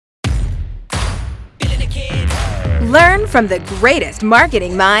Learn from the greatest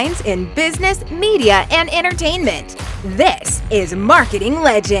marketing minds in business, media, and entertainment. This is Marketing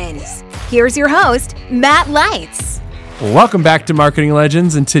Legends. Here's your host, Matt Leitz. Welcome back to Marketing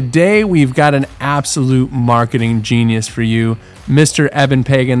Legends, and today we've got an absolute marketing genius for you, Mr. Eben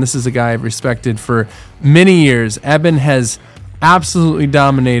Pagan. This is a guy I've respected for many years. Eben has absolutely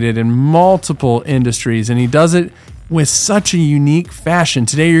dominated in multiple industries, and he does it with such a unique fashion.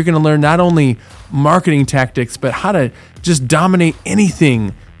 Today you're going to learn not only marketing tactics, but how to just dominate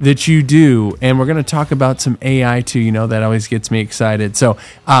anything that you do. And we're going to talk about some AI too. You know, that always gets me excited. So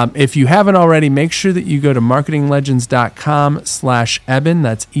if you haven't already, make sure that you go to marketinglegends.com/Eben.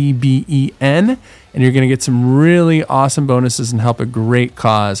 That's EBEN. And you're going to get some really awesome bonuses and help a great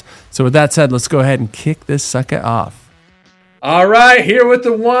cause. So with that said, let's go ahead and kick this sucker off. All right, here with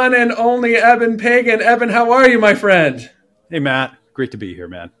the one and only Eben Pagan. Eben, how are you, my friend? Hey, Matt. Great to be here,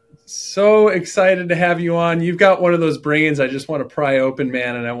 man. So excited to have you on. You've got one of those brains I just want to pry open,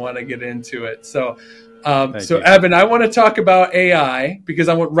 man, and I want to get into it. So Eben, I want to talk about AI because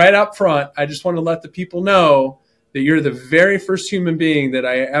I want right up front. I just want to let the people know that you're the very first human being that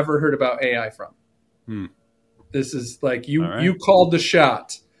I ever heard about AI from. This is like you called the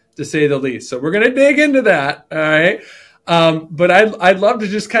shot, to say the least. So we're going to dig into that. All right. But I'd love to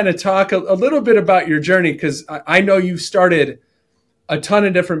just kind of talk a little bit about your journey, because I know you've started a ton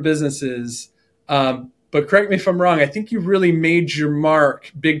of different businesses. But correct me if I'm wrong. I think you really made your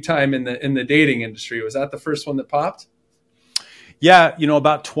mark big time in the dating industry. Was that the first one that popped? Yeah.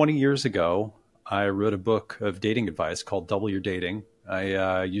 About 20 years ago, I wrote a book of dating advice called Double Your Dating.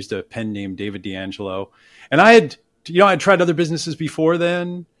 I used a pen name, David DeAngelo. And I'd tried other businesses before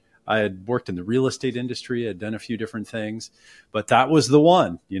then. I had worked in the real estate industry. I'd done a few different things, but that was the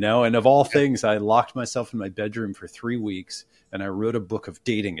one, and of all things, I locked myself in my bedroom for 3 weeks and I wrote a book of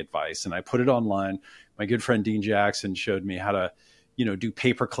dating advice and I put it online. My good friend, Dean Jackson, showed me how to, do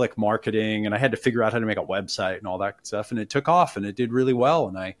pay-per-click marketing, and I had to figure out how to make a website and all that stuff. And it took off and it did really well.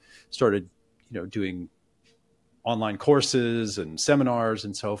 And I started, doing online courses and seminars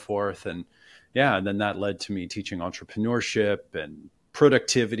and so forth. And then that led to me teaching entrepreneurship and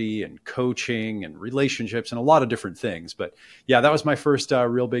productivity and coaching and relationships and a lot of different things. But yeah, that was my first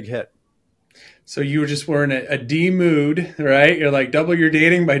real big hit. So you were in a D mood, right? You're like Double Your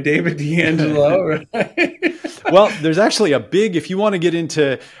Dating by David DeAngelo, right? Well, there's actually if you want to get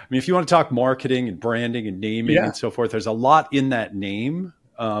into, if you want to talk marketing and branding and naming and so forth, there's a lot in that name.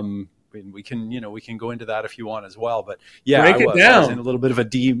 We can go into that if you want as well. But yeah, I was in a little bit of a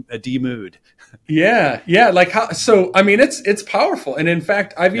D mood. Yeah. Like how? So I mean, it's powerful, and in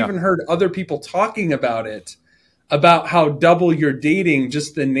fact, I've even heard other people talking about it, about how Double Your Dating,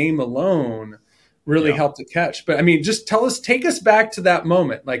 just the name alone, really helped to catch. But I mean, just take us back to that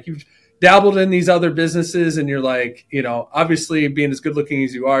moment. Like you've dabbled in these other businesses, and you're like, obviously being as good looking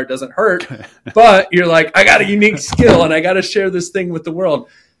as you are doesn't hurt, but you're like, I got a unique skill, and I got to share this thing with the world.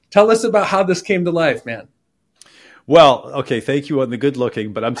 Tell us about how this came to life, man. Well, okay, thank you on the good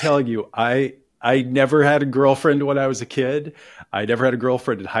looking, but I'm telling you, I never had a girlfriend when I was a kid. I never had a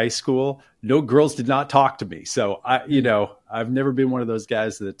girlfriend in high school. No, girls did not talk to me. So I've never been one of those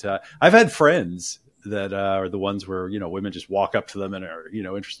guys that I've had friends that are the ones where, women just walk up to them and are,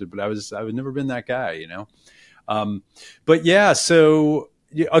 interested, but I've never been that guy, But yeah, so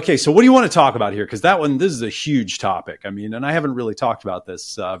okay, so what do you want to talk about here? Because this is a huge topic. I mean, and I haven't really talked about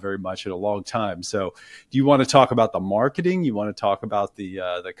this very much in a long time. So do you want to talk about the marketing? You want to talk about the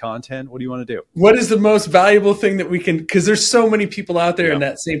content? What do you want to do? What is the most valuable thing that we can, because there's so many people out there in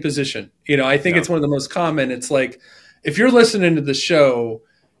that same position. I think it's one of the most common. It's like, if you're listening to the show,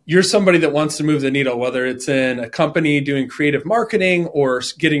 you're somebody that wants to move the needle, whether it's in a company doing creative marketing or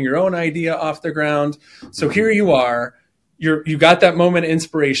getting your own idea off the ground. So here you are. You got that moment of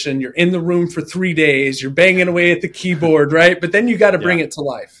inspiration. You're in the room for 3 days. You're banging away at the keyboard, right? But then you got to bring it to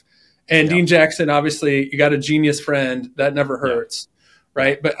life. And Dean Jackson, obviously, you got a genius friend. That never hurts,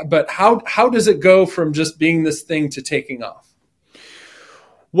 right? But how does it go from just being this thing to taking off?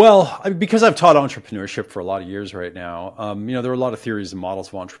 Well, because I've taught entrepreneurship for a lot of years right now, there are a lot of theories and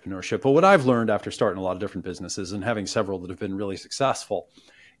models of entrepreneurship. But what I've learned after starting a lot of different businesses and having several that have been really successful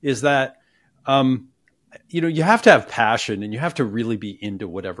is that you have to have passion and you have to really be into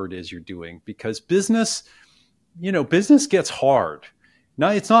whatever it is you're doing, because business gets hard.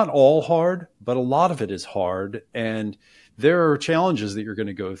 Now, it's not all hard, but a lot of it is hard. And there are challenges that you're going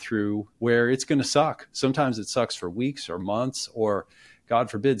to go through where it's going to suck. Sometimes it sucks for weeks or months, or God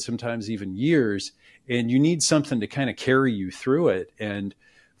forbid, sometimes even years. And you need something to kind of carry you through it. And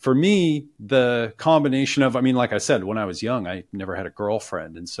for me, the combination of, I mean, like I said, when I was young, I never had a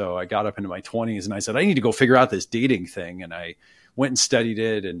girlfriend. And so I got up into my 20s and I said, I need to go figure out this dating thing. And I went and studied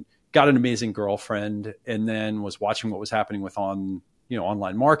it and got an amazing girlfriend, and then was watching what was happening with online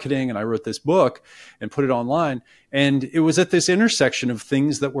marketing. And I wrote this book and put it online. And it was at this intersection of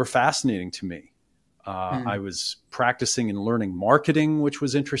things that were fascinating to me. I was practicing and learning marketing, which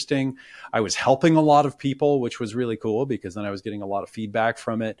was interesting. I was helping a lot of people, which was really cool because then I was getting a lot of feedback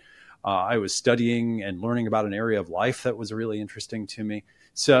from it. I was studying and learning about an area of life that was really interesting to me.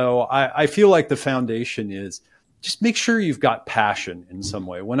 So I feel like the foundation is just make sure you've got passion in some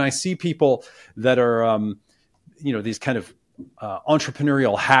way. When I see people that are, these kind of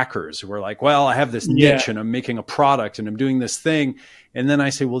entrepreneurial hackers who are like, well, I have this niche and I'm making a product and I'm doing this thing. And then I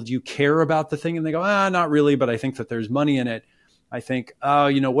say, well, do you care about the thing? And they go, not really, but I think that there's money in it. I think,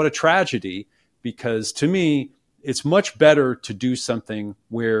 what a tragedy, because to me, it's much better to do something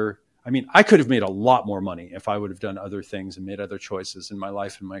where, I could have made a lot more money if I would have done other things and made other choices in my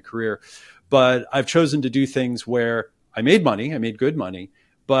life and my career. But I've chosen to do things where I made money, I made good money,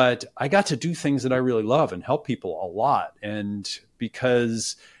 but I got to do things that I really love and help people a lot. And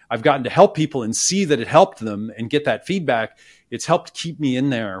because I've gotten to help people and see that it helped them and get that feedback, it's helped keep me in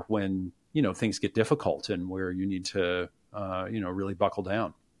there when, things get difficult and where you need to, really buckle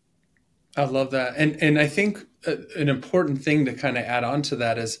down. I love that. And I think an important thing to kind of add on to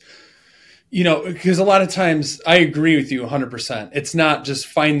that is, because a lot of times I agree with you 100%. It's not just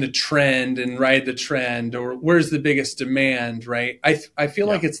find the trend and ride the trend or where's the biggest demand, right? I feel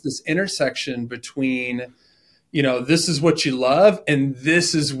like it's this intersection between, this is what you love and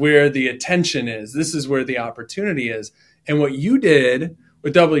this is where the attention is. This is where the opportunity is. And what you did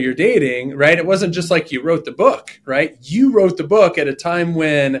with Double Your Dating, right? It wasn't just like you wrote the book, right? You wrote the book at a time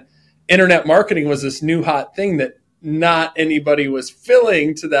when internet marketing was this new hot thing that not anybody was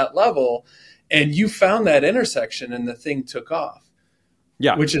filling to that level. And you found that intersection and the thing took off.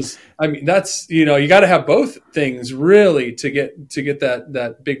 Yeah. Which is, that's, you got to have both things really to get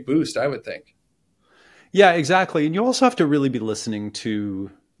that big boost, I would think. Yeah, exactly. And you also have to really be listening to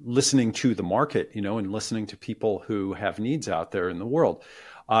the market, and listening to people who have needs out there in the world.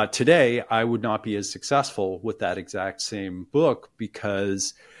 Today, I would not be as successful with that exact same book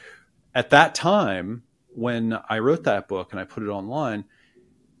because at that time, when I wrote that book and I put it online,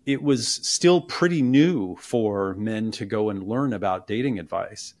 it was still pretty new for men to go and learn about dating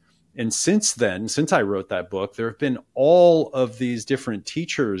advice. And since then, since I wrote that book, there have been all of these different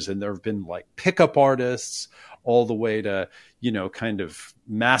teachers, and there have been like pickup artists all the way to, kind of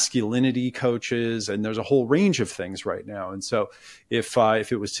masculinity coaches. And there's a whole range of things right now. And so if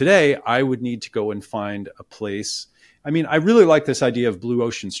it was today, I would need to go and find a place. I really like this idea of blue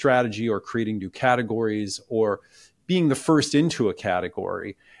ocean strategy or creating new categories or being the first into a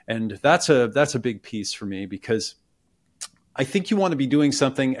category. And that's a big piece for me because I think you want to be doing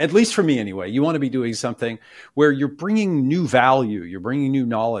something, at least for me anyway, you want to be doing something where you're bringing new value, you're bringing new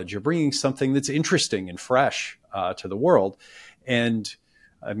knowledge, you're bringing something that's interesting and fresh to the world. And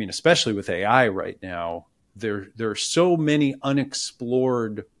especially with AI right now, there are so many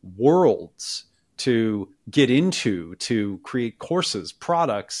unexplored worlds to get into, to create courses,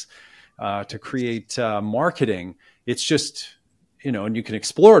 products, to create marketing. It's just, and you can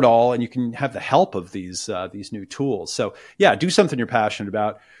explore it all and you can have the help of these new tools. So yeah, do something you're passionate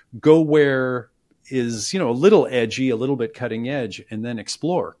about, go where is, a little edgy, a little bit cutting edge, and then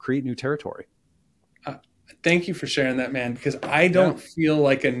explore, create new territory. Thank you for sharing that, man, because I don't feel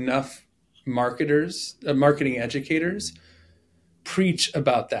like enough marketers, marketing educators preach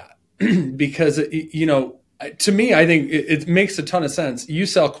about that because, to me, I think it makes a ton of sense. You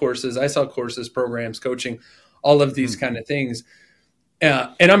sell courses, I sell courses, programs, coaching, all of these kind of things.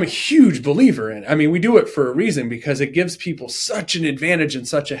 And I'm a huge believer in it. We do it for a reason because it gives people such an advantage and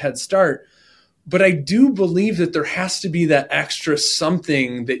such a head start. But I do believe that there has to be that extra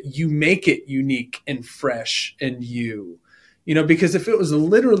something that you make it unique and fresh and because if it was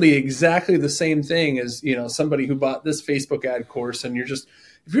literally exactly the same thing as, somebody who bought this Facebook ad course and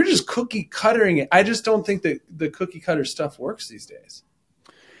if you're just cookie cuttering it, I just don't think that the cookie cutter stuff works these days.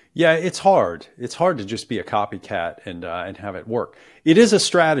 Yeah, it's hard. It's hard to just be a copycat and have it work. It is a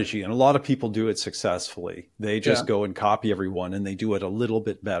strategy, and a lot of people do it successfully. They just go and copy everyone, and they do it a little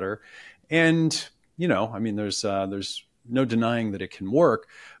bit better. And there's no denying that it can work.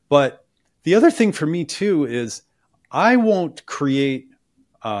 But the other thing for me too is I won't create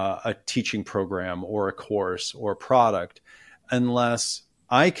a teaching program or a course or a product unless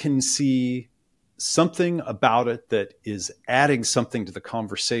I can see something about it that is adding something to the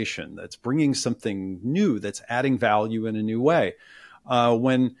conversation, that's bringing something new, that's adding value in a new way.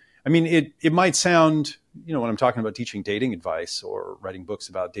 It might sound, when I'm talking about teaching dating advice or writing books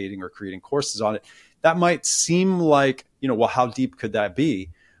about dating or creating courses on it, that might seem like, well, how deep could that be?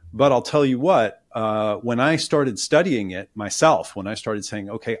 But I'll tell you what, when I started studying it myself, when I started saying,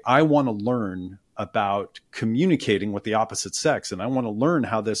 okay, I want to learn about communicating with the opposite sex, and I want to learn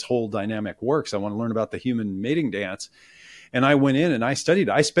how this whole dynamic works. I want to learn about the human mating dance. And I went in and I studied.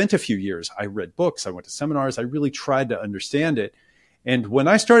 I spent a few years. I read books. I went to seminars. I really tried to understand it. And when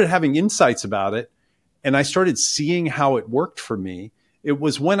I started having insights about it and I started seeing how it worked for me, it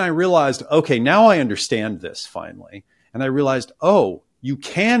was when I realized, okay, now I understand this finally. And I realized, oh, you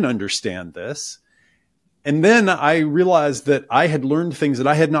can understand this. And then I realized that I had learned things that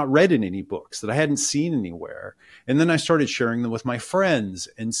I had not read in any books, that I hadn't seen anywhere. And then I started sharing them with my friends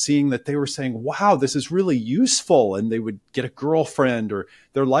and seeing that they were saying, wow, this is really useful. And they would get a girlfriend or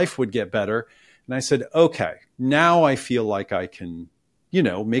their life would get better. And I said, okay, now I feel like I can,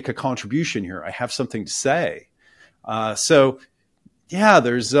 make a contribution here. I have something to say. There's,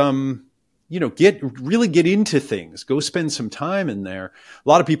 get into things, go spend some time in there. A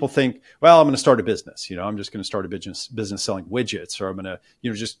lot of people think, well, I'm going to start a business. I'm just going to start a business selling widgets, or I'm going to,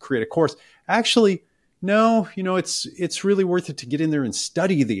 just create a course. Actually, no, it's really worth it to get in there and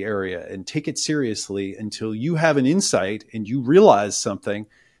study the area and take it seriously until you have an insight and you realize something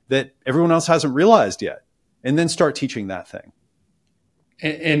that everyone else hasn't realized yet, and then start teaching that thing.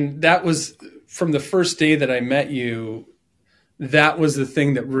 And that was from the first day that I met you. That was the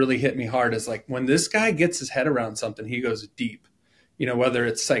thing that really hit me hard, is like, when this guy gets his head around something, he goes deep, whether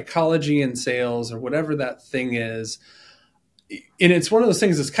it's psychology and sales or whatever that thing is. And it's one of those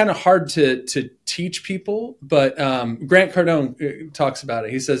things that's kind of hard to teach people, but Grant Cardone talks about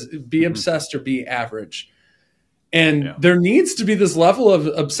it. He says, be obsessed or be average. And there needs to be this level of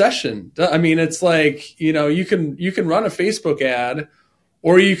obsession. I mean, it's like, you can run a Facebook ad,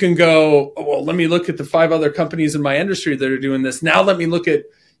 or you can go, oh, well, let me look at the 5 other companies in my industry that are doing this. Now let me look at,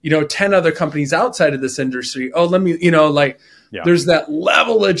 10 other companies outside of this industry. Oh, let me, there's that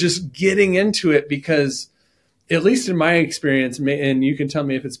level of just getting into it, because at least in my experience, and you can tell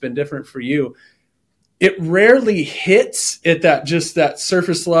me if it's been different for you, it rarely hits at that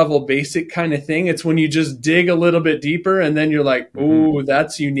surface level basic kind of thing. It's when you just dig a little bit deeper and then you're like, ooh,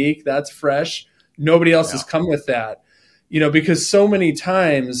 that's unique. That's fresh. Nobody else has come with that. Because so many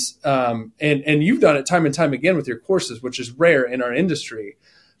times, and you've done it time and time again with your courses, which is rare in our industry,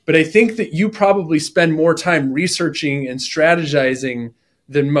 but I think that you probably spend more time researching and strategizing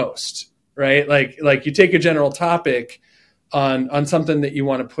than most, right? Like you take a general topic on something that you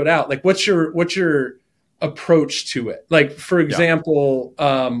want to put out. Like, what's your approach to it? Like, for example,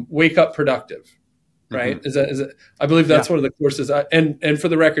 Wake Up Productive, right? Is that, I believe that's one of the courses. And for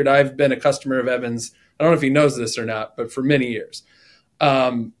the record, I've been a customer of Eben's. I don't know if he knows this or not, but for many years.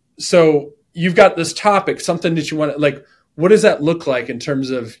 So you've got this topic, something that you want to, like, what does that look like in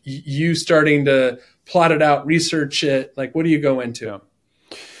terms of you starting to plot it out, research it? Like, what do you go into?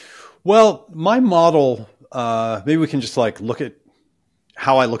 Well, my model, maybe we can just look at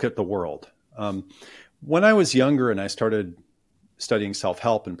how I look at the world. When I was younger and I started studying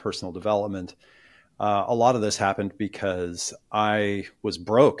self-help and personal development, a lot of this happened because I was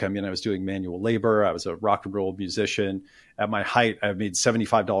broke. I mean, I was doing manual labor. I was a rock and roll musician. At my height, I made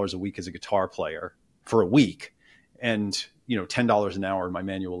 $75 a week as a guitar player for a week, and $10 an hour in my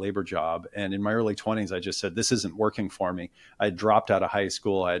manual labor job. And in my early 20s, I just said, this isn't working for me. I had dropped out of high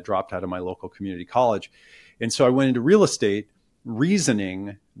school. I had dropped out of my local community college. And so I went into real estate,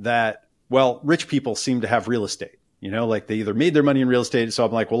 reasoning that, well, rich people seem to have real estate. Like they either made their money in real estate. So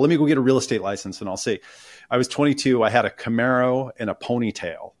I'm like, well, let me go get a real estate license and I'll see. I was 22. I had a Camaro and a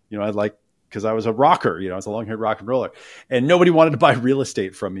ponytail, because I was a rocker, I was a long haired rock and roller, and nobody wanted to buy real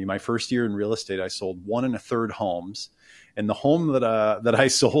estate from me. My first year in real estate, I sold 1 1/3 homes. And the home that I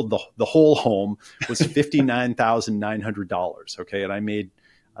sold, the whole home, was $59,900. Okay. And I made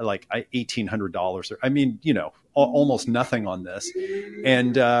like $1,800. I mean, almost nothing on this.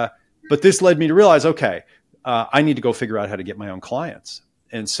 And, but this led me to realize, okay, I need to go figure out how to get my own clients.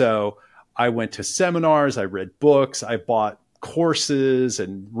 And so I went to seminars, I read books, I bought courses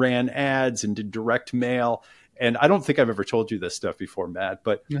and ran ads and did direct mail. And I don't think I've ever told you this stuff before, Matt,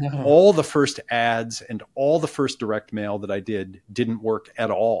 but all the first ads and all the first direct mail that I did didn't work at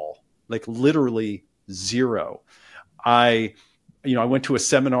all. Like literally zero. I went to a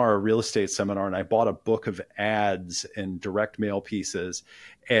seminar, a real estate seminar, and I bought a book of ads and direct mail pieces.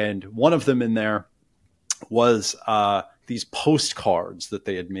 And one of them in there was these postcards that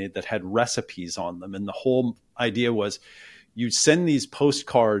they had made that had recipes on them. And the whole idea was you'd send these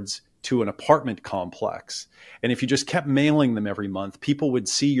postcards to an apartment complex. And if you just kept mailing them every month, people would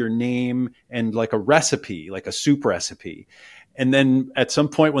see your name and like a recipe, like a soup recipe. And then at some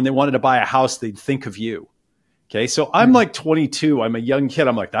point when they wanted to buy a house, they'd think of you. Okay. So I'm like 22. I'm a young kid.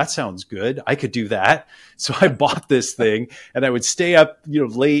 I'm like, that sounds good. I could do that. So I bought this thing and I would stay up,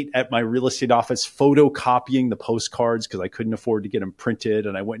 late at my real estate office, photocopying the postcards because I couldn't afford to get them printed.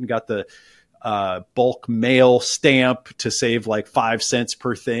 And I went and got the bulk mail stamp to save like 5 cents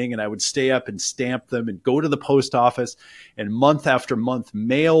per thing. And I would stay up and stamp them and go to the post office and month after month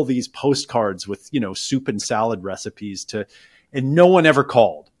mail these postcards with, soup and salad recipes and no one ever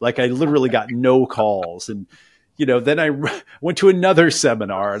called. Like I literally got no calls. And, then I went to another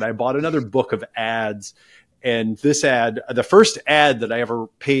seminar and I bought another book of ads. And this ad, the first ad that I ever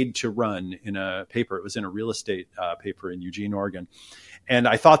paid to run in a paper, it was in a real estate paper in Eugene, Oregon. And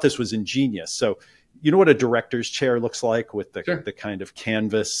I thought this was ingenious. So, you know what a director's chair looks like with the kind of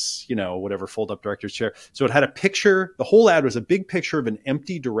canvas, whatever fold up director's chair. So it had a picture. The whole ad was a big picture of an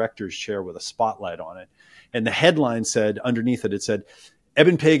empty director's chair with a spotlight on it. And the headline said, underneath it, it said,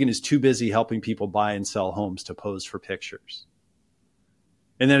 Eben Pagan is too busy helping people buy and sell homes to pose for pictures.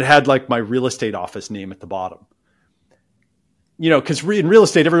 And then it had like my real estate office name at the bottom. Because in real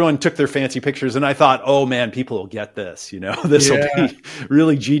estate, everyone took their fancy pictures. And I thought, oh man, people will get this, this will be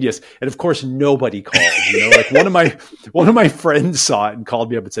really genius. And of course, nobody called, like one of my friends saw it and called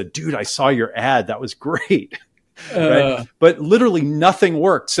me up and said, dude, I saw your ad. That was great. Right? But literally nothing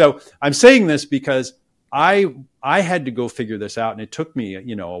worked. So I'm saying this because I had to go figure this out. And it took me,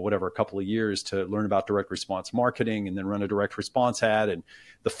 a couple of years to learn about direct response marketing and then run a direct response ad. And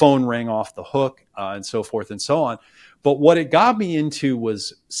the phone rang off the hook and so forth and so on. But what it got me into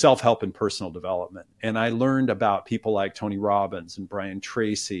was self-help and personal development. And I learned about people like Tony Robbins and Brian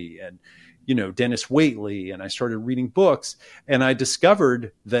Tracy and, Dennis Waitley. And I started reading books and I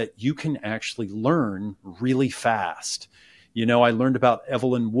discovered that you can actually learn really fast. I learned about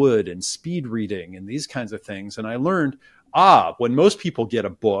Evelyn Wood and speed reading and these kinds of things. And I learned, when most people get a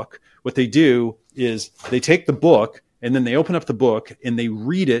book, what they do is they take the book and then they open up the book and they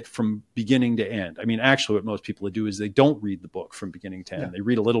read it from beginning to end. I mean, actually what most people do is they don't read the book from beginning to end. Yeah. They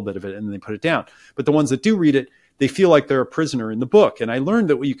read a little bit of it and then they put it down. But the ones that do read it, they feel like they're a prisoner in the book. And I learned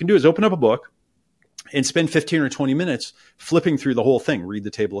that what you can do is open up a book and spend 15 or 20 minutes flipping through the whole thing, read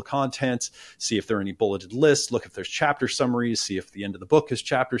the table of contents, see if there are any bulleted lists, look if there's chapter summaries, see if the end of the book is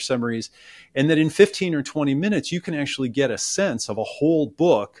chapter summaries. And that in 15 or 20 minutes, you can actually get a sense of a whole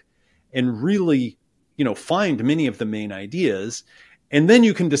book and really, find many of the main ideas. And then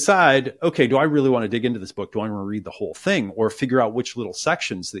you can decide, okay, do I really want to dig into this book? Do I want to read the whole thing or figure out which little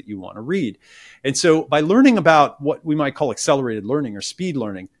sections that you want to read? And so by learning about what we might call accelerated learning or speed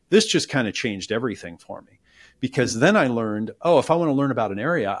learning, this just kind of changed everything for me, because then I learned, if I want to learn about an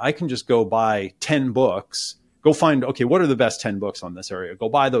area, I can just go buy 10 books, go find, okay, what are the best 10 books on this area? Go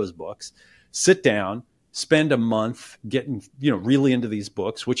buy those books, sit down, spend a month getting, really into these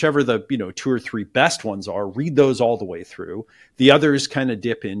books, whichever the, 2 or 3 best ones are, read those all the way through. The others kind of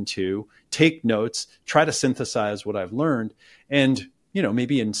dip into, take notes, try to synthesize what I've learned. And,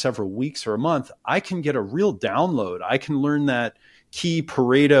 maybe in several weeks or a month, I can get a real download. I can learn that key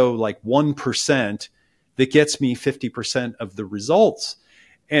Pareto, like 1% that gets me 50% of the results.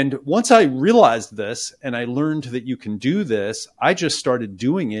 And once I realized this and I learned that you can do this, I just started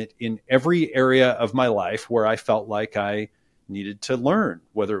doing it in every area of my life where I felt like I needed to learn,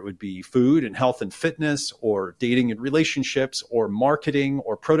 whether it would be food and health and fitness or dating and relationships or marketing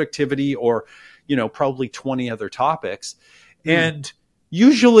or productivity or, probably 20 other topics. And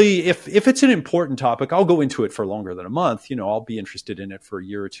usually if it's an important topic, I'll go into it for longer than a month. I'll be interested in it for a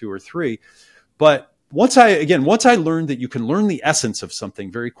year or 2 or 3. But once I learned that you can learn the essence of something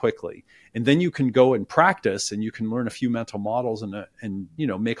very quickly, and then you can go and practice and you can learn a few mental models and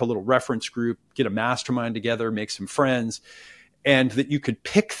make a little reference group, get a mastermind together, make some friends, and that you could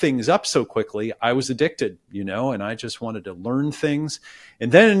pick things up so quickly, I was addicted, and I just wanted to learn things.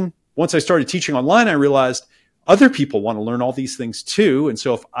 And then once I started teaching online, I realized other people want to learn all these things too. And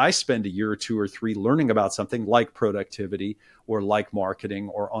so if I spend a year or 2 or 3 learning about something like productivity or like marketing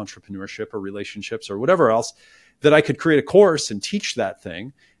or entrepreneurship or relationships or whatever else, that I could create a course and teach that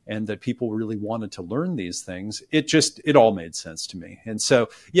thing, and that people really wanted to learn these things, it all made sense to me. And so,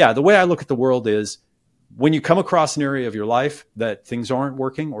 the way I look at the world is when you come across an area of your life that things aren't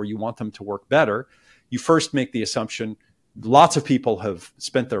working or you want them to work better, you first make the assumption, lots of people have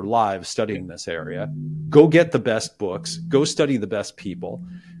spent their lives studying this area. Go get the best books, go study the best people,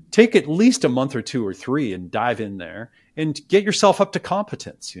 take at least a month or 2 or 3 and dive in there and get yourself up to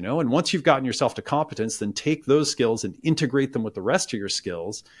competence, And once you've gotten yourself to competence, then take those skills and integrate them with the rest of your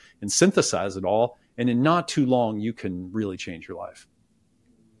skills and synthesize it all. And in not too long, you can really change your life.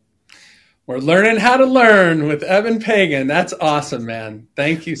 We're learning how to learn with Eben Pagan. That's awesome, man.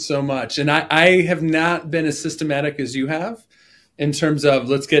 Thank you so much. And I have not been as systematic as you have in terms of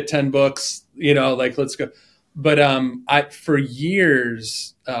let's get 10 books, let's go. But for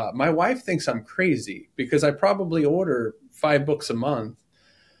years, my wife thinks I'm crazy because I probably order 5 books a month.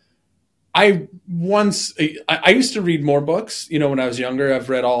 I used to read more books, when I was younger. I've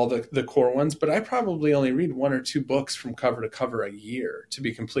read all the core ones, but I probably only read 1 or 2 books from cover to cover a year, to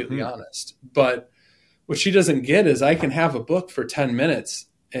be completely honest. But what she doesn't get is I can have a book for 10 minutes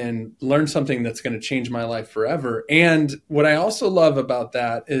and learn something that's going to change my life forever. And what I also love about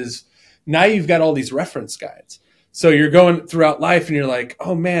that is now you've got all these reference guides. So you're going throughout life and you're like,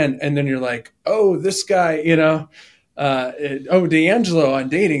 oh man. And then you're like, oh, this guy, DeAngelo on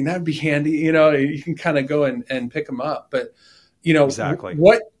dating, that'd be handy. You can kind of go and pick them up. But, exactly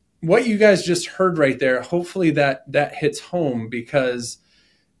what you guys just heard right there, hopefully that hits home, because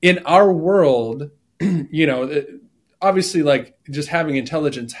in our world, obviously like just having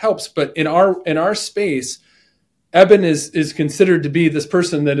intelligence helps, but in our space, Eben is considered to be this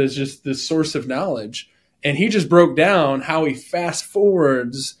person that is just this source of knowledge. And he just broke down how he fast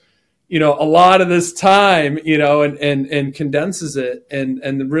forwards, a lot of this time, and condenses it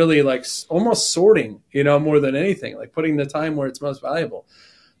and really like almost sorting, more than anything, like putting the time where it's most valuable.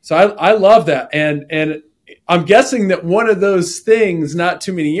 So I love that. And I'm guessing that one of those things not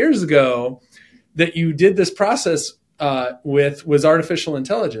too many years ago that you did this process with was artificial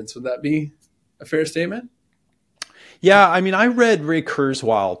intelligence. Would that be a fair statement? Yeah, I mean, I read Ray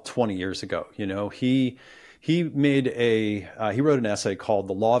Kurzweil 20 years ago. He made he wrote an essay called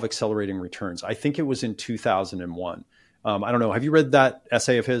 "The Law of Accelerating Returns." I think it was in 2001. I don't know. Have you read that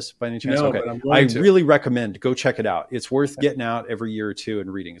essay of his by any chance? No, okay. But I'm going to. Really recommend go check it out. It's worth getting out every year or two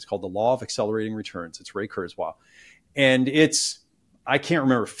and reading. It's called "The Law of Accelerating Returns." It's Ray Kurzweil, and I can't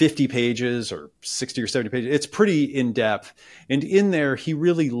remember, 50 pages or 60 or 70 pages. It's pretty in depth. And in there, he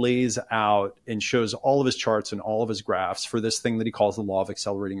really lays out and shows all of his charts and all of his graphs for this thing that he calls the law of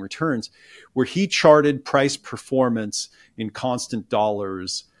accelerating returns, where he charted price performance in constant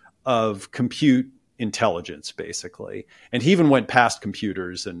dollars of compute intelligence, basically. And he even went past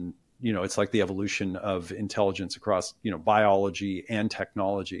computers, and, it's like the evolution of intelligence across, biology and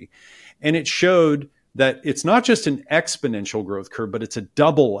technology. And it showed that it's not just an exponential growth curve, but it's a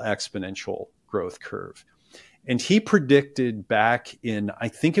double exponential growth curve. And he predicted back in, I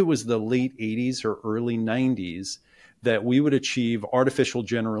think it was the late 80s or early 90s, that we would achieve artificial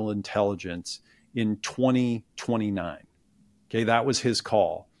general intelligence in 2029. Okay, that was his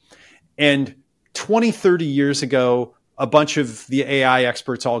call. And 20, 30 years ago, a bunch of the AI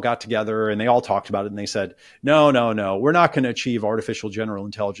experts all got together and they all talked about it, and they said, no, we're not going to achieve artificial general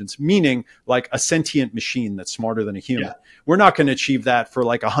intelligence, meaning like a sentient machine that's smarter than a human. Yeah. We're not going to achieve that for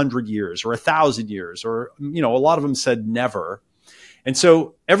like 100 years or 1,000 years, or, a lot of them said never. And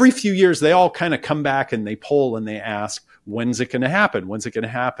so every few years, they all kind of come back and they poll and they ask, when's it going to happen? When's it going to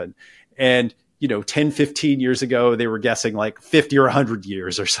happen? And 10, 15 years ago, they were guessing like 50 or 100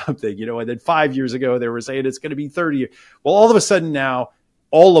 years or something, and then 5 years ago, they were saying it's going to be 30 years. Well, all of a sudden now,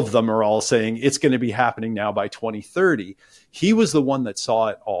 all of them are all saying it's going to be happening now by 2030. He was the one that saw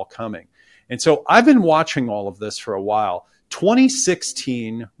it all coming. And so I've been watching all of this for a while.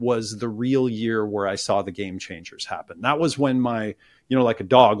 2016 was the real year where I saw the game changers happen. That was when my, like a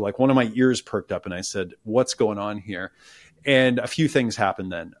dog, like one of my ears perked up and I said, what's going on here? And a few things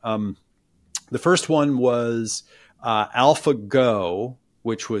happened then. The first one was AlphaGo,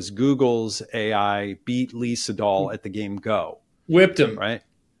 which was Google's AI, beat Lee Sedol at the game Go. Whipped him. Right?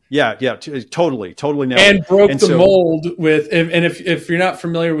 Yeah, totally nailed and it. Broke the mold with. And if you're not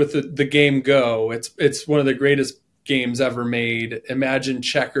familiar with the game Go, it's one of the greatest games ever made. Imagine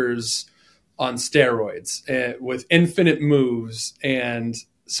checkers on steroids with infinite moves. And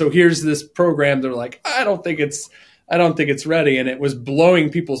so here's this program. They're like, I don't think it's ready. And it was blowing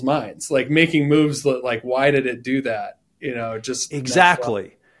people's minds, like making moves that, like, why did it do that? Just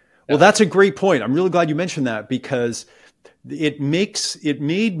exactly. Well, that's a great point. I'm really glad you mentioned that, because it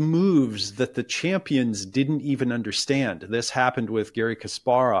made moves that the champions didn't even understand. This happened with Garry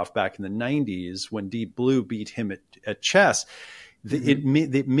Kasparov back in the 90s when Deep Blue beat him at chess. Mm-hmm.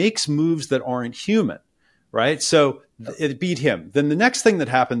 It makes moves that aren't human. Right. So it beat him. Then the next thing that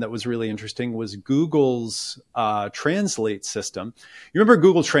happened that was really interesting was Google's translate system. You remember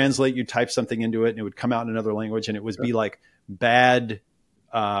Google Translate? You type something into it and it would come out in another language, and it would be like bad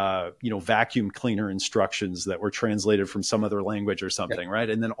vacuum cleaner instructions that were translated from some other language or something, right?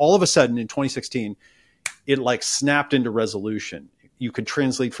 And then all of a sudden in 2016, it like snapped into resolution. You could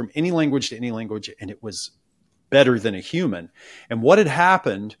translate from any language to any language, and it was better than a human. And what had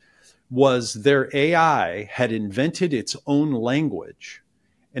happened was their AI had invented its own language,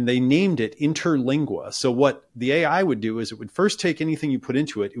 and they named it interlingua. So what the AI would do is it would first take anything you put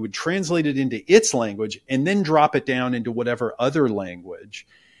into it, it would translate it into its language, and then drop it down into whatever other language.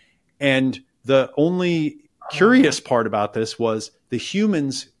 And the only curious part about this was the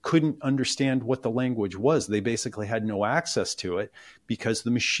humans couldn't understand what the language was. They basically had no access to it because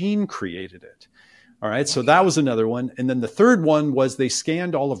the machine created it. All right. So that was another one. And then the third one was they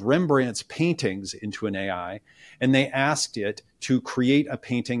scanned all of Rembrandt's paintings into an AI, and they asked it to create a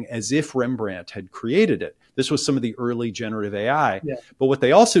painting as if Rembrandt had created it. This was some of the early generative AI. Yeah. But what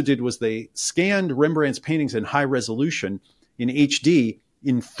they also did was they scanned Rembrandt's paintings in high resolution in HD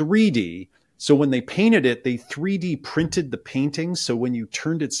in 3D. So when they painted it, they 3D printed the painting. So when you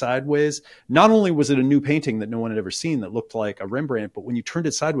turned it sideways, not only was it a new painting that no one had ever seen that looked like a Rembrandt, but when you turned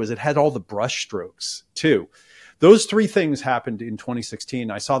it sideways, it had all the brush strokes too. Those three things happened in 2016.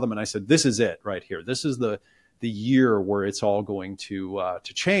 I saw them and I said, this is it right here. This is the year where it's all going to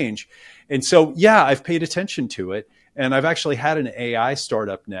change. And so, yeah, I've paid attention to it. And I've actually had an AI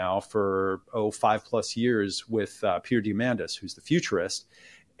startup now for 5+ years with Peter Diamandis, who's the futurist.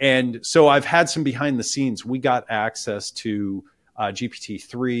 And so I've had some behind the scenes. We got access to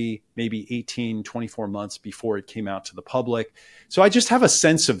GPT-3 maybe 18, 24 months before it came out to the public. So I just have a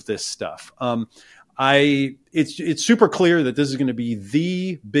sense of this stuff. It's super clear that this is going to be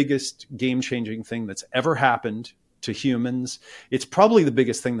the biggest game-changing thing that's ever happened to humans. It's probably the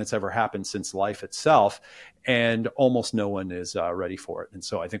biggest thing that's ever happened since life itself, and almost no one is ready for it. And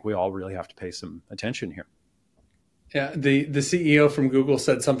so I think we all really have to pay some attention here. Yeah, the CEO from Google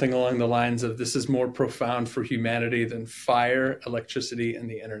said something along the lines of, this is more profound for humanity than fire, electricity, and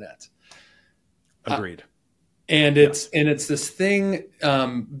the internet. Agreed. And it's this thing,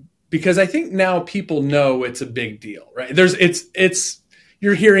 because I think now people know it's a big deal, right?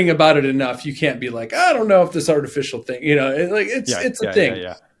 You're hearing about it enough. You can't be like, I don't know if this artificial thing, it's a thing.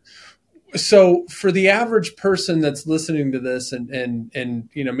 Yeah. So for the average person that's listening to this and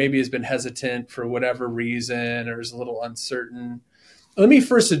maybe has been hesitant for whatever reason or is a little uncertain, let me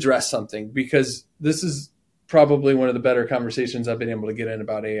first address something, because this is probably one of the better conversations I've been able to get in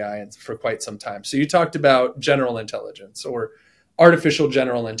about AI for quite some time. So you talked about general intelligence or artificial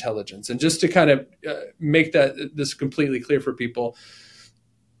general intelligence. And just to kind of make this completely clear for people,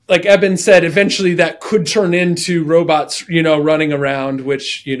 like Eben said, eventually that could turn into robots, running around,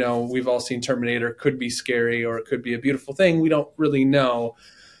 which, we've all seen Terminator, could be scary or it could be a beautiful thing. We don't really know.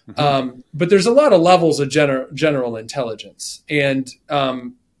 Mm-hmm. But there's a lot of levels of general intelligence. And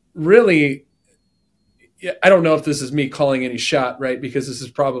really, I don't know if this is me calling any shot, right? Because this is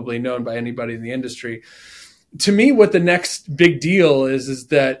probably known by anybody in the industry. To me, what the next big deal is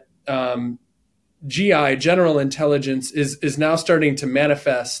that GI, general intelligence, is now starting to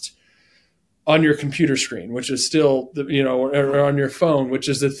manifest on your computer screen, which is still, or on your phone, which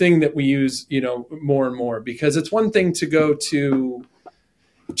is the thing that we use, more and more. Because it's one thing to go to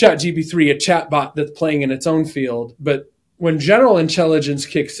ChatGPT, a chatbot that's playing in its own field. But when general intelligence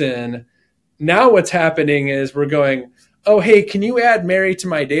kicks in, now what's happening is we're going, oh, hey, can you add Mary to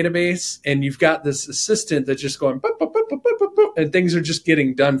my database? And you've got this assistant that's just going, boop, boop, boop, boop, boop, boop, boop, and things are just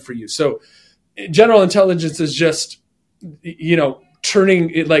getting done for you. So general intelligence is just, turning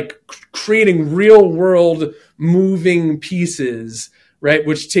it, like creating real world moving pieces, right?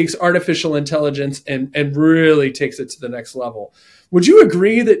 Which takes artificial intelligence and really takes it to the next level. Would you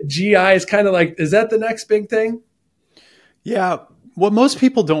agree that GI is kind of like, is that the next big thing? Yeah. What most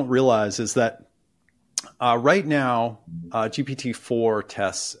people don't realize is that right now, GPT-4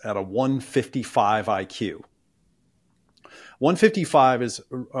 tests at a 155 IQ. 155 is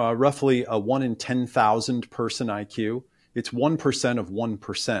roughly a 1 in 10,000 person IQ. It's 1% of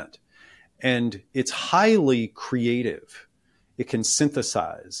 1%. And it's highly creative. It can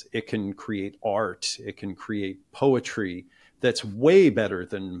synthesize. It can create art. It can create poetry that's way better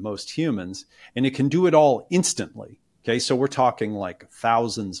than most humans. And it can do it all instantly. Okay, so we're talking like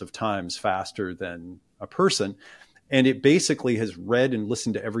thousands of times faster than a person. And it basically has read and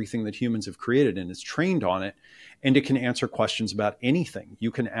listened to everything that humans have created and is trained on it. And it can answer questions about anything.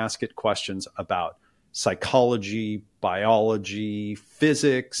 You can ask it questions about psychology, biology,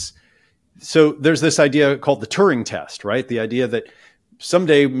 physics. So there's this idea called the Turing test, right? The idea that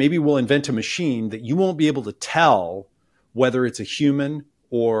someday maybe we'll invent a machine that you won't be able to tell whether it's a human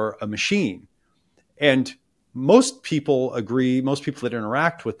or a machine. And most people agree, most people that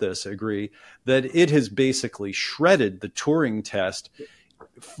interact with this agree that it has basically shredded the Turing test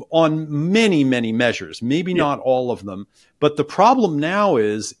on many, many measures, maybe not all of them. But the problem now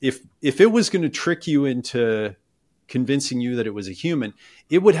is if it was going to trick you into convincing you that it was a human,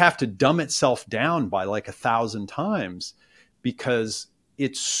 it would have to dumb itself down by like 1,000 times because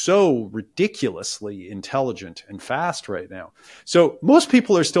it's so ridiculously intelligent and fast right now. So most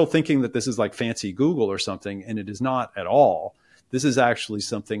people are still thinking that this is like fancy Google or something, and it is not at all. This is actually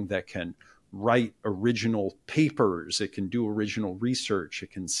something that can write original papers. It can do original research.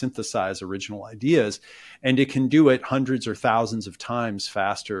 It can synthesize original ideas, and it can do it hundreds or thousands of times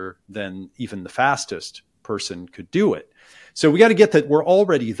faster than even the fastest person could do it. So we got to get that. We're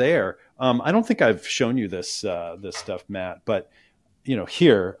already there. I don't think I've shown you this stuff, Matt, but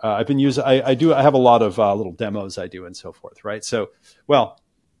here I've been using. I have a lot of little demos I do and so forth, right? So,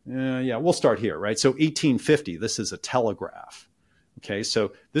 we'll start here, right? So 1850. This is a telegraph. Okay,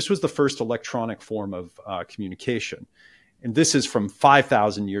 so this was the first electronic form of communication, and this is from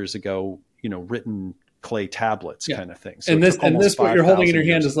 5,000 years ago. Written clay tablets, kind of thing. So and this what you're holding in your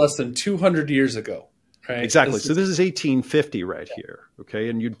hand is less than 200 years ago. Right. Exactly. So this is 1850 right here. Okay.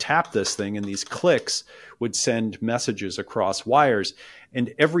 And you'd tap this thing and these clicks would send messages across wires.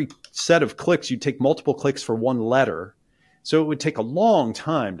 And every set of clicks, you'd take multiple clicks for one letter. So it would take a long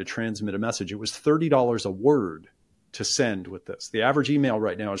time to transmit a message. It was $30 a word to send with this. The average email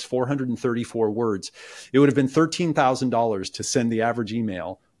right now is 434 words. It would have been $13,000 to send the average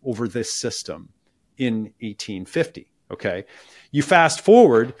email over this system in 1850. Okay. You fast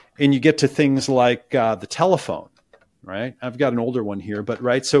forward and you get to things like the telephone, right? I've got an older one here, but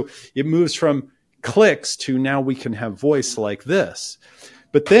right. So it moves from clicks to now we can have voice like this.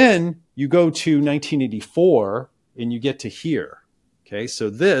 But then you go to 1984 and you get to here. Okay. So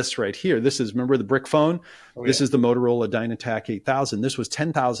this right here, this is, remember the brick phone? Oh, yeah. This is the Motorola Dynatac 8000. This was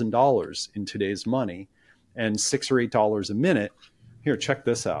 $10,000 in today's money and $6 or $8 a minute. Here, check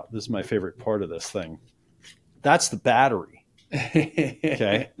this out. This is my favorite part of this thing. That's the battery.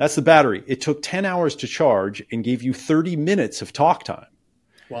 Okay. That's the battery. It took 10 hours to charge and gave you 30 minutes of talk time.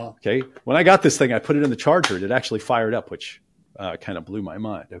 Wow. Okay. When I got this thing, I put it in the charger and it actually fired up, which kind of blew my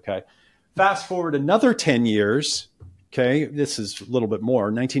mind. Okay. Fast forward another 10 years. Okay. This is a little bit more.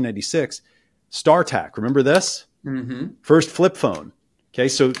 1996, StarTAC. Remember this? Mm-hmm. First flip phone. Okay.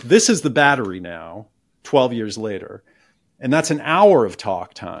 So this is the battery now, 12 years later. And that's an hour of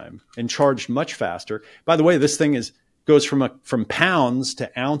talk time and charged much faster. By the way, this thing goes from pounds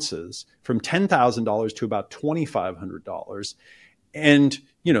to ounces, from $10,000 to about $2,500. And,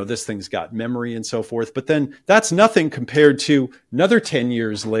 this thing's got memory and so forth. But then that's nothing compared to another 10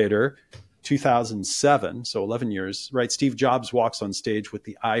 years later, 2007. So 11 years, right? Steve Jobs walks on stage with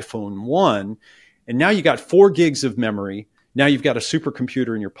the iPhone 1. And now you got 4 gigs of memory. Now you've got a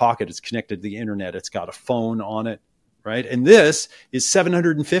supercomputer in your pocket. It's connected to the internet. It's got a phone on it. Right. And this is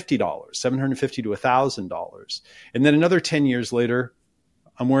 $750 to $1,000. And then another 10 years later,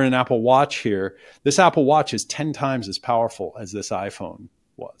 I'm wearing an Apple Watch here. This Apple Watch is 10 times as powerful as this iPhone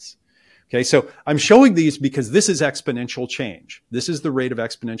was. Okay. So I'm showing these because this is exponential change. This is the rate of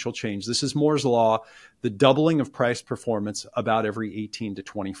exponential change. This is Moore's law, the doubling of price performance about every 18 to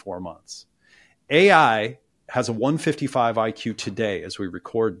 24 months. AI has a 155 IQ today as we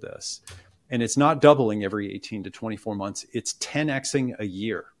record this. And it's not doubling every 18 to 24 months. It's 10xing a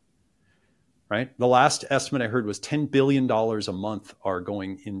year, right? The last estimate I heard was $10 billion a month are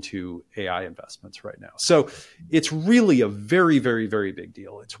going into AI investments right now. So it's really a very, very, very big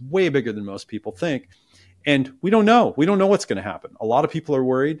deal. It's way bigger than most people think. And we don't know. We don't know what's going to happen. A lot of people are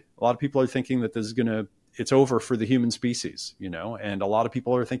worried. A lot of people are thinking that it's over for the human species, and a lot of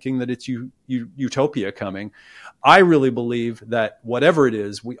people are thinking that it's utopia coming. I really believe that whatever it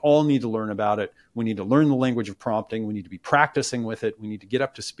is, we all need to learn about it. We need to learn the language of prompting. We need to be practicing with it. We need to get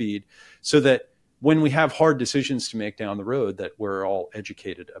up to speed so that when we have hard decisions to make down the road, that we're all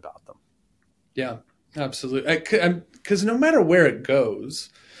educated about them. Yeah, absolutely. Because no matter where it goes,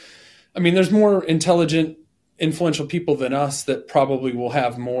 there's more intelligent, influential people than us that probably will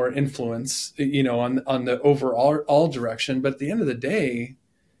have more influence, on the overall direction. But at the end of the day,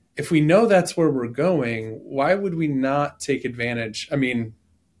 if we know that's where we're going, why would we not take advantage?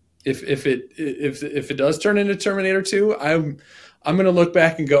 If it does turn into Terminator 2, I'm going to look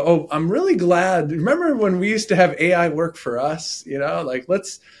back and go, oh, I'm really glad. Remember when we used to have AI work for us?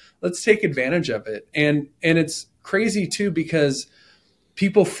 Let's take advantage of it. And it's crazy too, because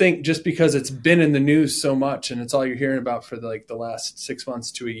people think just because it's been in the news so much and it's all you're hearing about for the last 6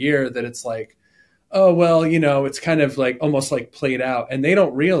 months to a year, that it's like, oh, well, it's kind of like almost like played out, and they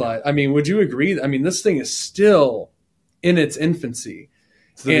don't realize. I mean, would you agree? I mean, this thing is still in its infancy.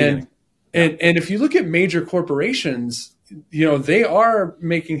 It's the beginning. And if you look at major corporations, they are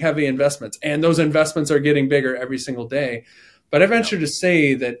making heavy investments, and those investments are getting bigger every single day. But I venture to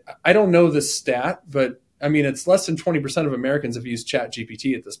say that I don't know the stat, but I mean, it's less than 20% of Americans have used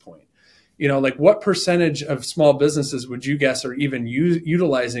ChatGPT at this point. Like what percentage of small businesses would you guess are even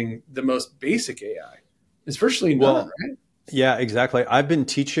utilizing the most basic AI? It's virtually none, right? Yeah, exactly. I've been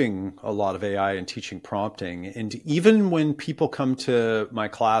teaching a lot of AI and teaching prompting. And even when people come to my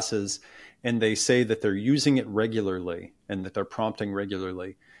classes and they say that they're using it regularly and that they're prompting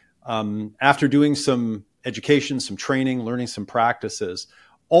regularly, after doing some education, some training, learning some practices,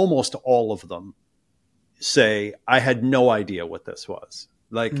 almost all of them say, I had no idea what this was.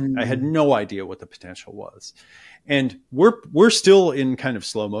 I had no idea what the potential was. And we're still in kind of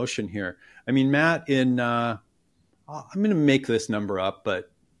slow motion here. I mean, Matt, I'm going to make this number up,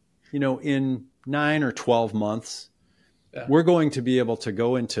 but in 9 or 12 months, we're going to be able to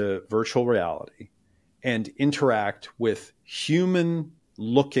go into virtual reality and interact with human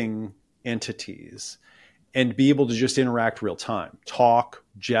looking entities and be able to just interact real time, talk,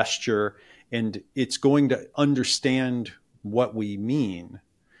 gesture, and it's going to understand what we mean.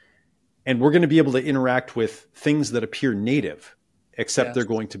 And we're going to be able to interact with things that appear native, except they're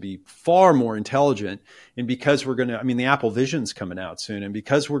going to be far more intelligent. And because the Apple Vision's coming out soon, and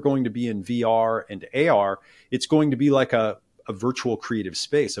because we're going to be in VR and AR, it's going to be like a virtual creative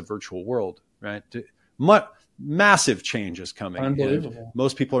space, a virtual work, right? Massive change is coming. Unbelievable.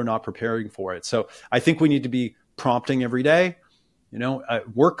 Most people are not preparing for it. So I think we need to be prompting every day.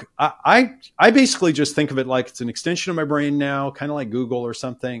 Work. I basically just think of it like it's an extension of my brain now, kind of like Google or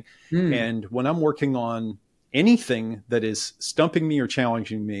something. And when I'm working on anything that is stumping me or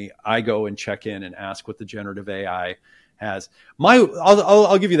challenging me, I go and check in and ask what the generative AI has.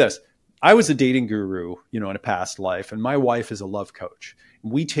 I'll give you this. I was a dating guru, in a past life, and my wife is a love coach.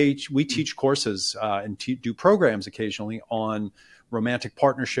 We teach courses and do programs occasionally on romantic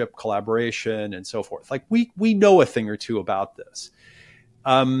partnership, collaboration, and so forth. Like we know a thing or two about this.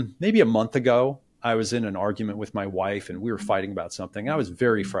 Maybe a month ago, I was in an argument with my wife and we were fighting about something. I was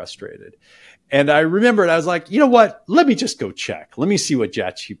very frustrated. And I remembered, I was like, you know what? Let me just go check. Let me see what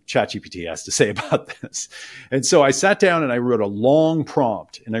ChatGPT has to say about this. And so I sat down and I wrote a long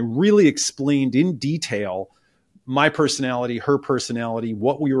prompt and I really explained in detail my personality, her personality,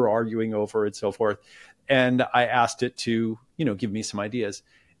 what we were arguing over and so forth. And I asked it to, give me some ideas.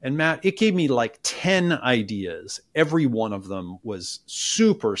 And Matt, it gave me like 10 ideas. Every one of them was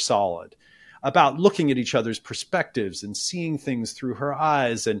super solid about looking at each other's perspectives and seeing things through her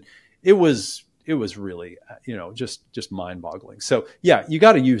eyes. And it was really, just mind boggling. So yeah, you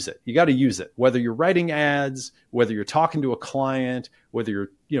got to use it. You got to use it, whether you're writing ads, whether you're talking to a client, whether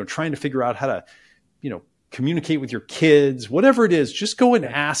you're, trying to figure out how to, communicate with your kids, whatever it is, just go and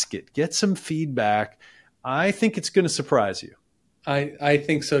ask it, get some feedback. I think it's going to surprise you. I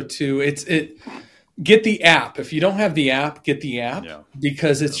think so too. Get the app. If you don't have the app, get the app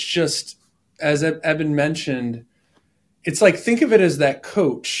because it's just, as Eben mentioned, it's like, think of it as that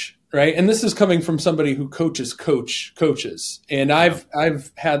coach, right? And this is coming from somebody who coaches. And I've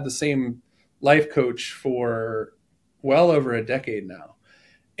had the same life coach for well over a decade now.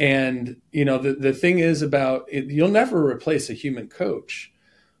 And, the thing is about it, you'll never replace a human coach,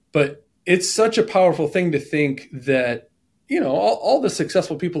 but it's such a powerful thing to think that, all the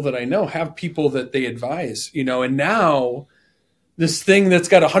successful people that I know have people that they advise, and now this thing that's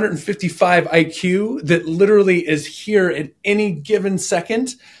got 155 IQ that literally is here at any given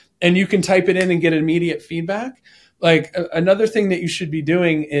second, and you can type it in and get immediate feedback. Like another thing that you should be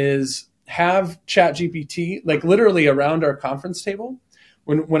doing is have ChatGPT, like literally around our conference table.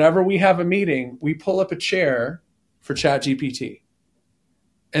 Whenever we have a meeting, we pull up a chair for ChatGPT.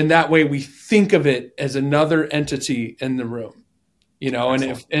 And that way we think of it as another entity in the room,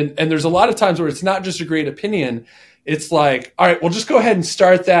 and there's a lot of times where it's not just a great opinion. It's like, all right, we'll just go ahead and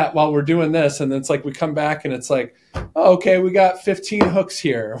start that while we're doing this. And then it's like, we come back and it's like, oh, okay, we got 15 hooks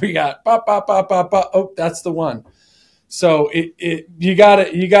here. We got, oh, that's the one. So you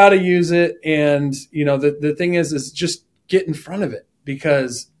gotta use it. And, the thing is just get in front of it,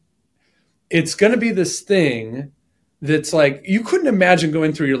 because it's going to be this thing that's like, you couldn't imagine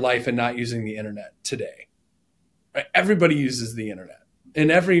going through your life and not using the internet today. Right? Everybody uses the internet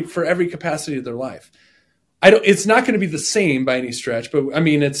for every capacity of their life. It's not going to be the same by any stretch, but I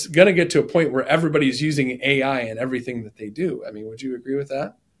mean, it's going to get to a point where everybody's using AI in everything that they do. I mean, would you agree with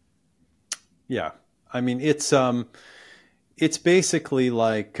that? Yeah. I mean, it's basically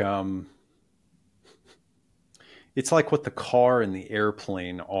like, it's like what the car and the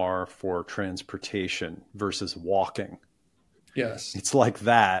airplane are for transportation versus walking. Yes. It's like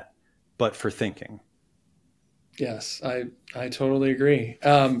that, but for thinking. Yes, I totally agree.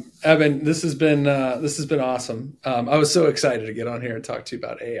 Eben, this has been awesome. I was so excited to get on here and talk to you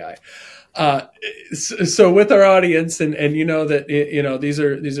about AI. So with our audience, and you know that these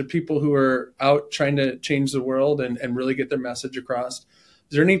are people who are out trying to change the world and really get their message across.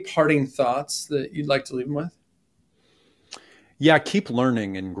 Is there any parting thoughts that you'd like to leave them with? Yeah, keep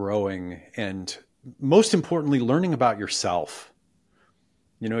learning and growing, and most importantly, learning about yourself.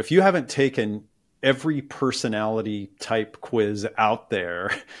 If you haven't taken every personality type quiz out there,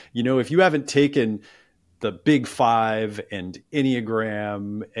 if you haven't taken the Big Five and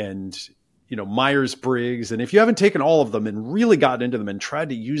Enneagram and, Myers-Briggs, and if you haven't taken all of them and really gotten into them and tried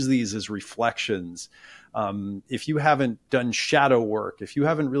to use these as reflections, if you haven't done shadow work, if you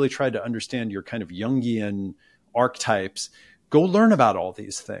haven't really tried to understand your kind of Jungian archetypes, go learn about all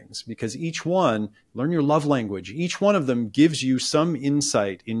these things, because each one, learn your love language. Each one of them gives you some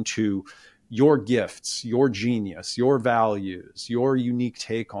insight into your gifts, your genius, your values, your unique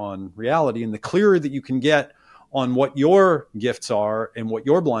take on reality. And the clearer that you can get on what your gifts are and what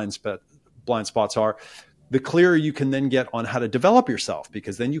your blind spots are, the clearer you can then get on how to develop yourself,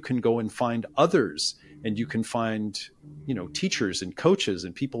 because then you can go and find others, and you can find, teachers and coaches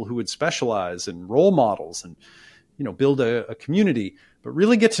and people who would specialize, and role models, and, build a community, but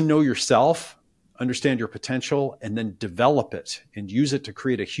really get to know yourself, understand your potential, and then develop it and use it to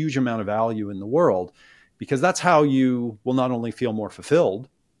create a huge amount of value in the world, because that's how you will not only feel more fulfilled,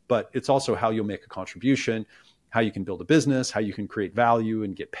 but it's also how you'll make a contribution, how you can build a business, how you can create value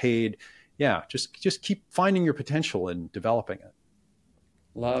and get paid. Yeah, just keep finding your potential and developing it.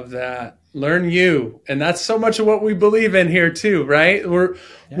 Love that. Learn you. And that's so much of what we believe in here too, right? We're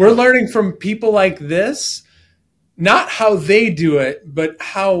learning from people like this, not how they do it, but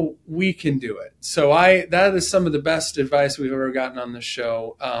how we can do it. So that is some of the best advice we've ever gotten on this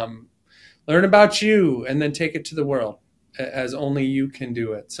show. Learn about you and then take it to the world as only you can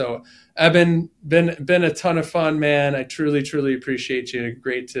do it. So Eben, been a ton of fun, man. I truly, truly appreciate you.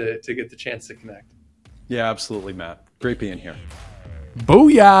 Great to get the chance to connect. Yeah, absolutely, Matt. Great being here.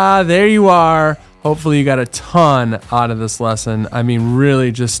 Booyah! There you are. Hopefully you got a ton out of this lesson. I mean,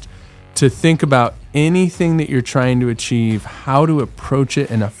 really just to think about anything that you're trying to achieve, how to approach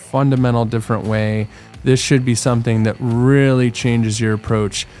it in a fundamental different way. This should be something that really changes your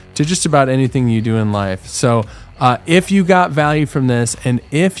approach to just about anything you do in life. So if you got value from this, and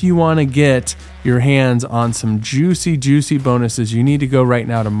if you want to get your hands on some juicy, juicy bonuses, you need to go right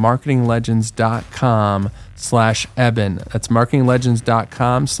now to marketinglegends.com/Eben. That's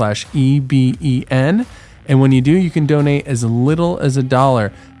marketinglegends.com/EBEN. And when you do, you can donate as little as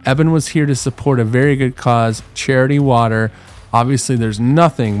 $1. Eben was here to support a very good cause, charity water. Obviously, there's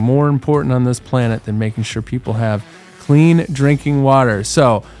nothing more important on this planet than making sure people have clean drinking water.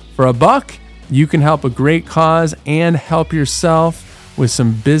 So for $1, you can help a great cause and help yourself with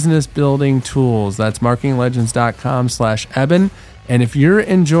some business building tools. That's marketinglegends.com/Eben. And if you're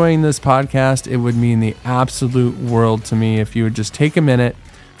enjoying this podcast, it would mean the absolute world to me if you would just take a minute,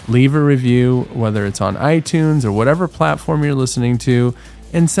 leave a review, whether it's on iTunes or whatever platform you're listening to,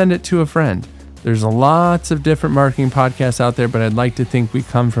 and send it to a friend. There's lots of different marketing podcasts out there, but I'd like to think we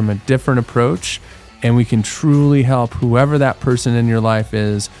come from a different approach, and we can truly help whoever that person in your life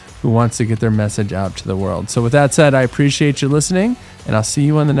is who wants to get their message out to the world. So with that said, I appreciate you listening, and I'll see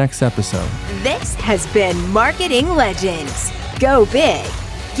you on the next episode. This has been Marketing Legends. Go big,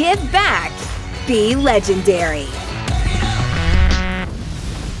 give back, be legendary.